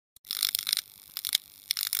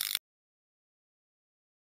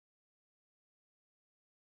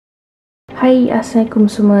Hai, Assalamualaikum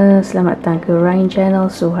semua. Selamat datang ke Raine channel.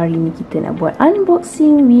 So hari ni kita nak buat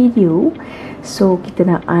unboxing video. So kita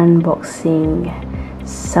nak unboxing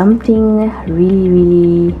something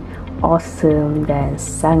really awesome dan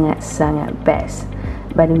sangat best.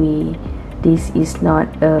 By the way, this is not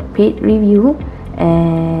a paid review,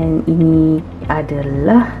 and ini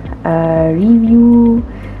adalah review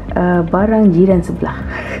barang jiran sebelah.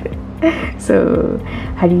 So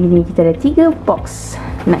hari ini kita ada 3 box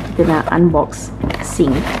kita nak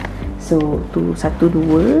unboxing. So tu 1,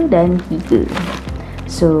 2 dan 3.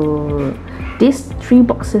 So these 3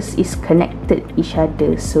 boxes is connected each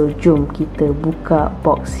other. So jom kita buka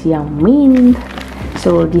box yang main.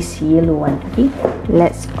 So this yellow one. Okay,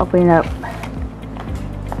 let's open it up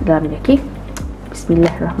dalam ni. Okay,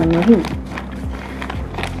 bismillahirrahmanirrahim.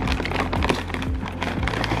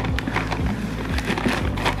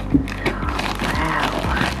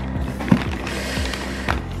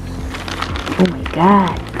 Oh my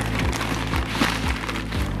god.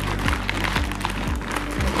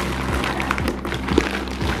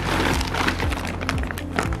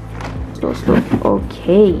 Slow.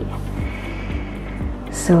 Okay.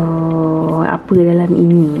 So apa dalam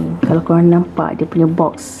ini? Kalau korang nampak dia punya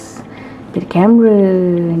box, dia ada kamera,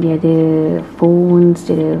 dia ada phones,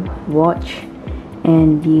 dia ada watch,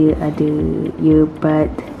 and dia ada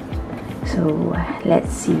earbud. So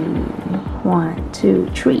let's see. 1, 2,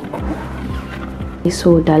 3.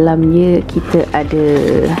 So dalamnya kita ada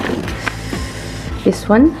this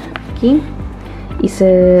one. Okay, it's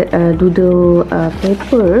a doodle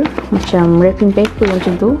paper, macam wrapping paper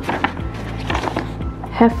macam tu.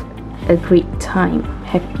 Have a great time,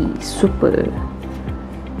 happy, super.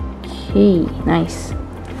 Okay, nice.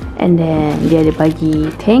 And then dia ada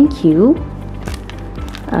bagi thank you.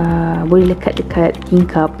 Boleh lekat dekat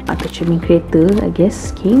tingkap atau cermin kereta, I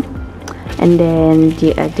guess. Okay, and then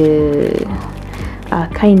dia ada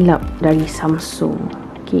kain lap dari Samsung.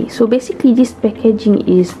 Okay, so basically this packaging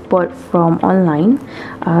is bought from online,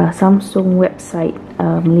 Samsung website,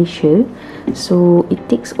 Malaysia. So it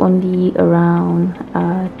takes only around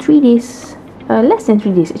 3 days, less than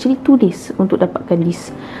 3 days, actually 2 days untuk dapatkan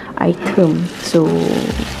this item. So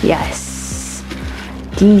yes,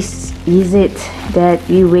 this is it that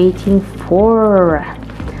we waiting for.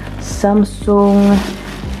 Samsung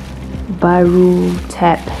baru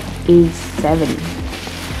Tab A7.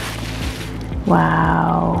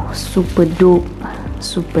 Wow, super dope,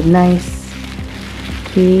 super nice.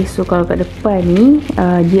 Okay, so kalau kat depan ni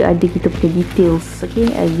dia ada kita punya details. Okay,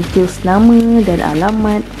 details nama dan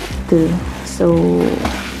alamat kita. So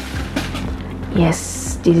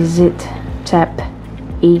yes, this is it, Tab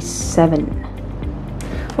A7.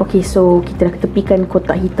 Okay, so kita dah ketepikan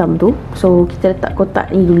kotak hitam tu. So kita letak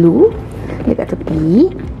kotak ni dulu dekat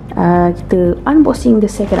tepi. Kita unboxing the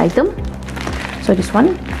second item. So this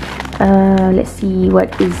one, let's see what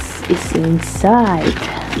is inside.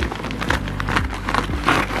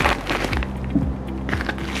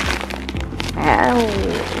 Ow.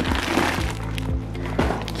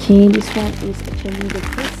 Okay, this one is actually the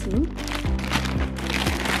casing.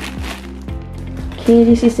 Okay,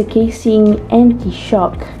 this is the casing,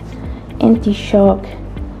 anti-shock,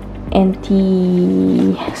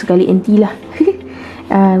 sekali anti lah.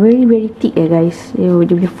 Very thick guys. Dia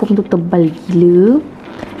punya foam tu tebal gila.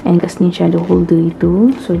 And kat sini macam ada holder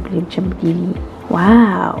itu, so boleh macam berdiri.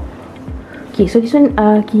 Wow. Okay, so this one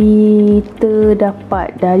kita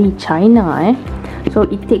dapat dari China. So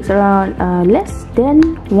it takes around less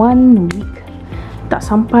than 1 week. Tak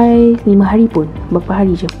sampai 5 hari pun. Berapa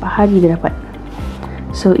hari je, 4 hari dah dapat.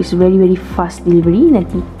 So it's very fast delivery.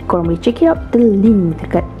 Nanti korang boleh check it out, the link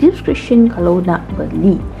dekat description kalau nak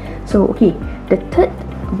beli. So okay, the third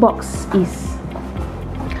box is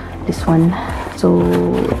this one. So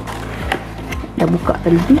dah buka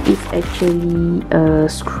tadi, it's actually a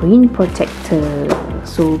screen protector.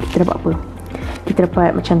 So kita dapat apa? Kita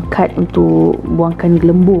dapat macam card untuk buangkan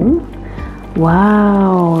gelembung.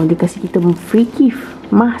 Wow, dia kasih kita free gift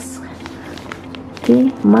mask. Okay,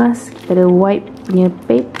 mask. Kita ada white punya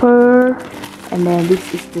paper, and then this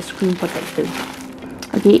is the screen protector.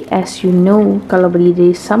 Okay, as you know, kalau beli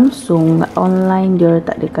dari Samsung online, dia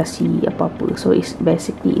tak ada kasih apa-apa. So it's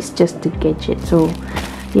basically it's just the gadget. So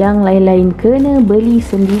yang lain-lain kena beli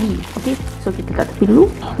sendiri. Okay, so kita kat tepi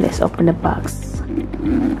dulu. Let's open the box.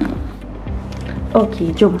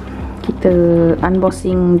 Okay, jom kita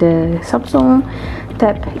unboxing the Samsung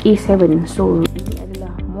Tab A7. So ini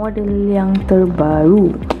adalah model yang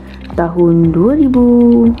terbaru tahun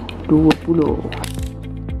 2020.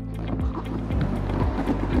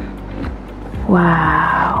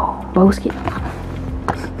 Wow, bau sikit.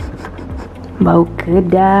 Bau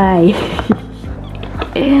kedai.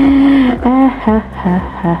 Okay,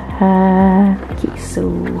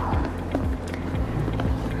 so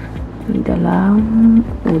ni dalam.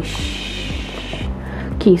 Uish.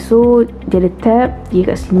 Okay, so dia ada tab dia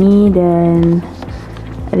kat sini dan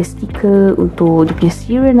ada stiker untuk dia punya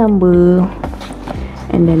serial number.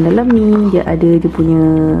 And then dalam ni dia ada dia punya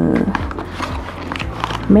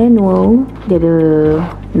manual. Dia ada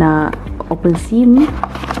nak open SIM.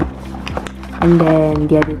 And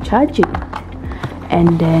then dia ada charger.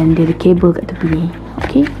 And then dia ada kabel kat tepi ni.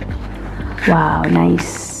 Okay. Wow,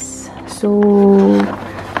 nice. So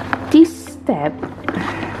this tab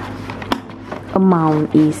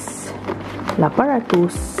amount is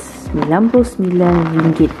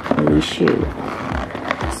RM899 Malaysia.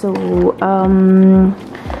 So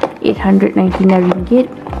RM899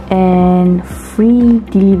 and free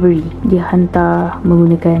delivery. Dia hantar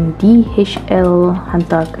menggunakan DHL,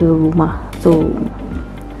 hantar ke rumah. So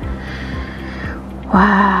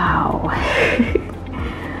wow.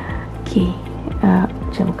 Okay,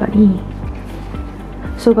 macam buka ni.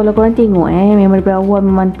 So kalau korang tengok memang daripada awal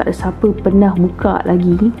memang tak ada siapa pernah buka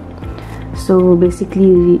lagi. So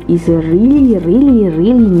basically is a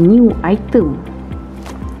really new item.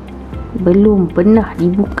 Belum pernah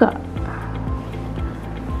dibuka.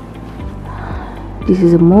 This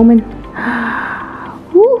is a moment.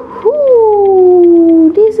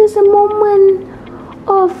 Woohoo! This is a moment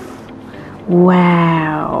of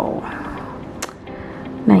wow.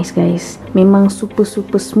 Nice guys. Memang super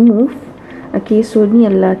smooth. Okay, so ni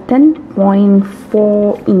adalah 10.4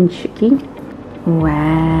 inch. Okay.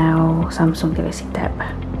 Wow, Samsung Galaxy Tab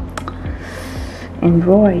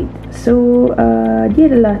Android. So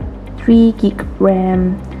dia adalah 3GB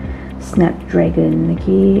RAM Snapdragon.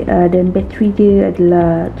 Okay, dan bateri dia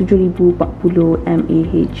adalah 7040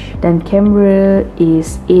 mAh dan kamera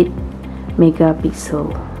is 8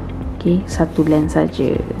 megapixel. Okay, satu lens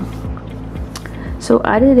saja. So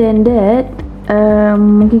other than that,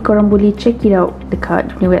 mungkin korang boleh check it out dekat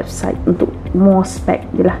punya website untuk more spec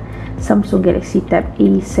je lah. Samsung Galaxy Tab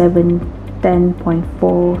A7 10.4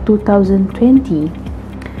 2020.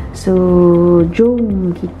 So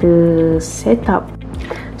jom kita set up.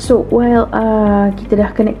 So while kita dah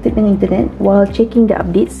connected dengan internet, while checking the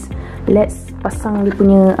updates, let's pasang dia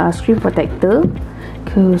punya screen protector.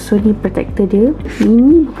 So ni protector dia,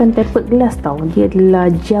 ini bukan tempered glass tau, dia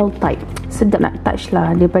adalah gel type. Sedap nak touch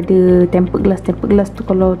lah daripada tempered glass tu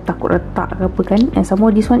kalau takut retak ke apa kan. And some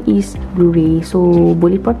more this one is Blu-ray, so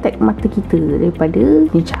boleh protect mata kita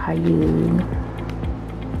daripada ni cahaya.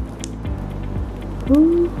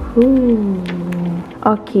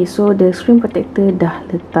 Okay, so the screen protector dah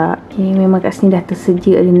letak. Okay, memang kat sini dah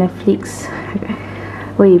tersedia ada Netflix.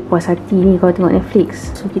 Woi, puas hati ni kalau tengok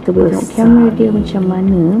Netflix. So kita boleh tengok kamera dia macam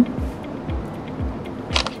mana.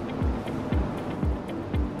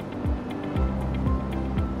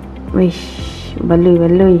 Wish,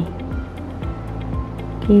 baloi.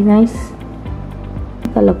 Okay, nice.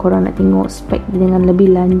 Kalau korang nak tengok spek dengan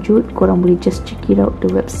lebih lanjut, korang boleh just check it out the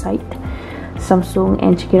website Samsung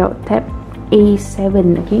and check it out Tab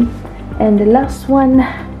A7. Okay, and the last one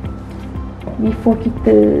before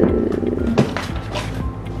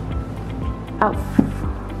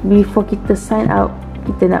kita sign out,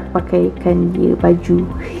 kita nak pakaikan dia baju.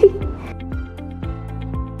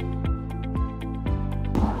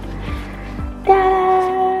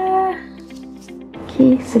 Dah.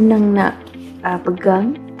 Okay, senang nak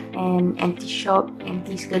pegang and anti-shock,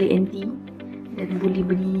 anti segala anti, dan boleh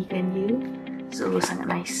berdirikan dia. So sangat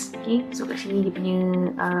nice. Okay, so kat sini dia punya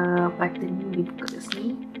button ni dibuka kat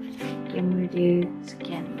sini. Kamera dia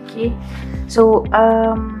sekian. Okay, so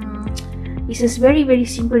this is very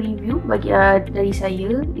simple review bagi dari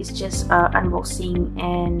saya. It's just unboxing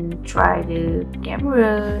and try the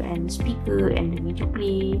camera and speaker and the video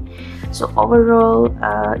play. So overall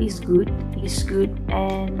it's good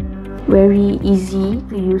and very easy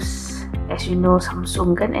to use. As you know,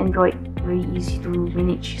 Samsung kan, Android very easy to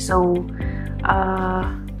manage. So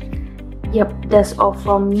yep, that's all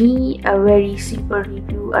from me. A very simple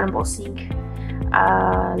review unboxing.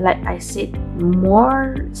 Like I said,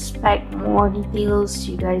 more spec, more details,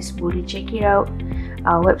 you guys boleh check it out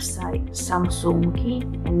website Samsung. Okay,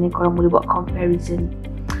 and then korang boleh buat comparison.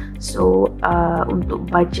 So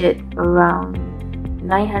untuk budget around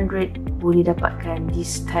 900 boleh dapatkan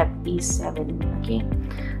this Tab A7. Okay,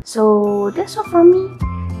 so that's all from me.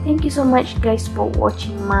 Thank you so much guys for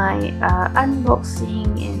watching my unboxing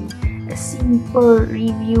and a simple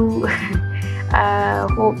review.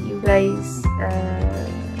 Hope you guys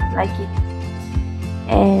like it,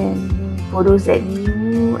 and for those that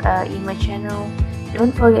new in my channel,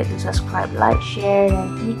 don't forget to subscribe, like, share, and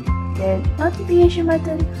click the notification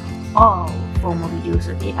button all for more videos.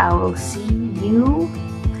 Okay, I will see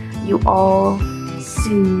you all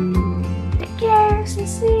soon. Take care, stay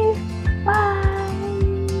safe.